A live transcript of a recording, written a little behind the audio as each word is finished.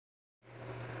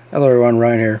Hello everyone,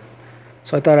 Ryan here.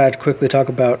 So I thought I'd quickly talk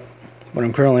about what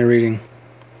I'm currently reading.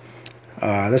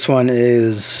 This one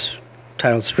is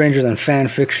titled Stranger Than Fan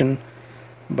Fiction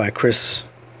by Chris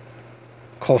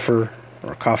Colfer,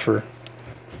 or Coffer.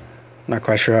 Not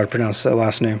quite sure how to pronounce that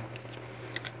last name.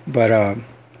 But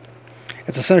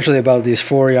it's essentially about these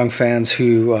four young fans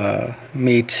who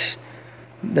meet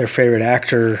their favorite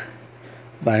actor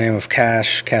by the name of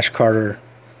Cash Carter,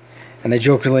 and they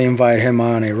jokingly invite him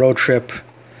on a road trip.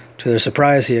 To their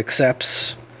surprise, he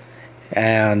accepts,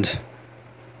 and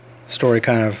the story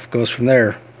kind of goes from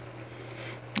there.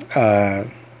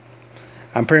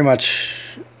 I'm pretty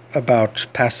much about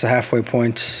past the halfway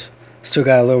point. Still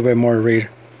got a little bit more to read.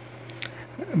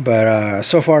 But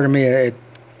so far to me, it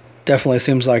definitely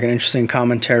seems like an interesting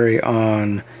commentary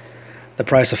on the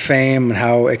price of fame and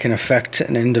how it can affect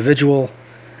an individual,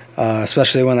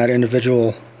 especially when that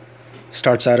individual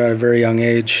starts out at a very young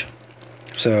age.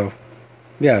 So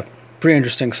yeah, pretty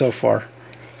interesting so far.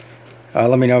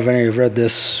 Let me know if any of you have read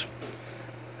this.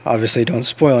 Obviously, don't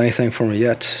spoil anything for me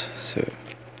yet.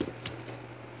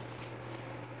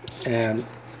 And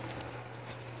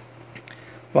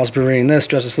whilst been reading this,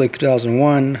 Justice League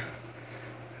 2001,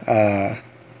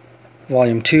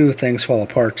 Volume 2, Things Fall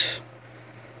Apart.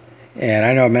 And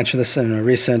I know I mentioned this in a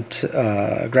recent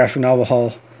graphic novel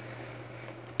haul.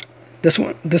 This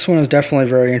one is definitely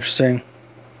very interesting.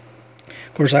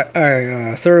 Of course,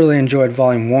 I thoroughly enjoyed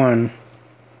Volume 1.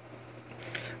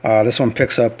 This one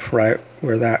picks up right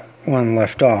where that one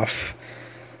left off.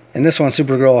 In this one,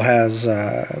 Supergirl has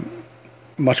a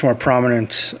much more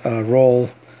prominent role.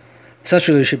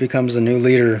 Essentially, she becomes the new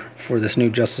leader for this new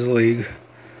Justice League.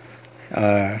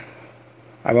 I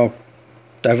won't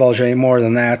divulge any more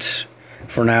than that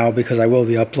for now, because I will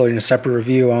be uploading a separate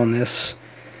review on this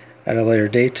at a later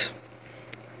date.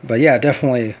 But yeah,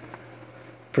 definitely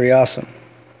pretty awesome.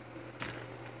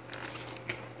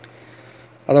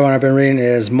 Other one I've been reading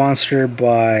is Monster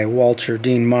by Walter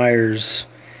Dean Myers,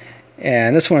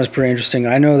 and this one is pretty interesting.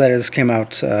 I know that this came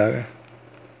out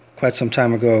quite some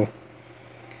time ago,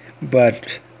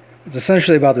 but it's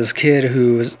essentially about this kid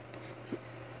who is,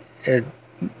 and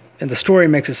the story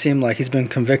makes it seem like he's been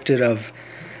convicted of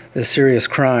this serious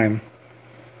crime,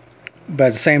 but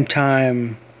at the same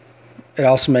time, it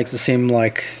also makes it seem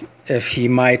like if he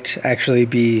might actually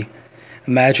be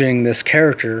imagining this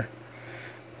character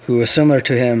who is similar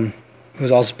to him,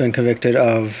 who's also been convicted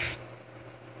of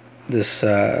this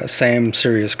same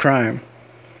serious crime.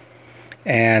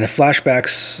 And the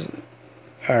flashbacks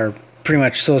are pretty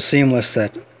much so seamless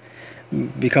that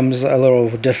it becomes a little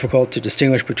difficult to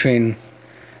distinguish between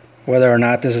whether or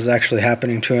not this is actually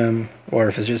happening to him, or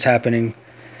if it's just happening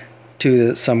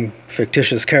to some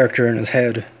fictitious character in his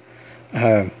head.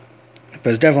 But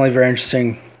it's definitely very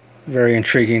interesting, very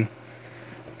intriguing.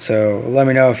 So let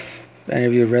me know if any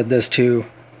of you have read this too.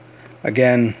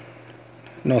 Again,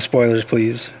 no spoilers,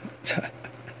 please.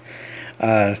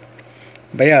 But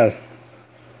yeah,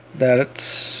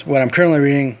 that's what I'm currently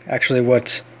reading. Actually,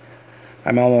 what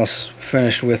I'm almost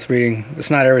finished with reading.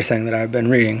 It's not everything that I've been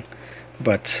reading,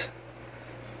 but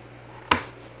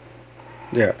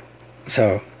yeah.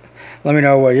 So let me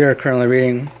know what you're currently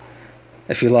reading,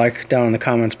 if you like, down in the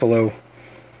comments below.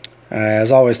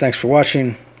 As always, thanks for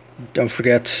watching. Don't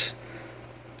forget,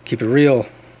 keep it real,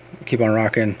 keep on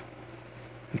rocking,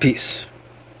 and peace.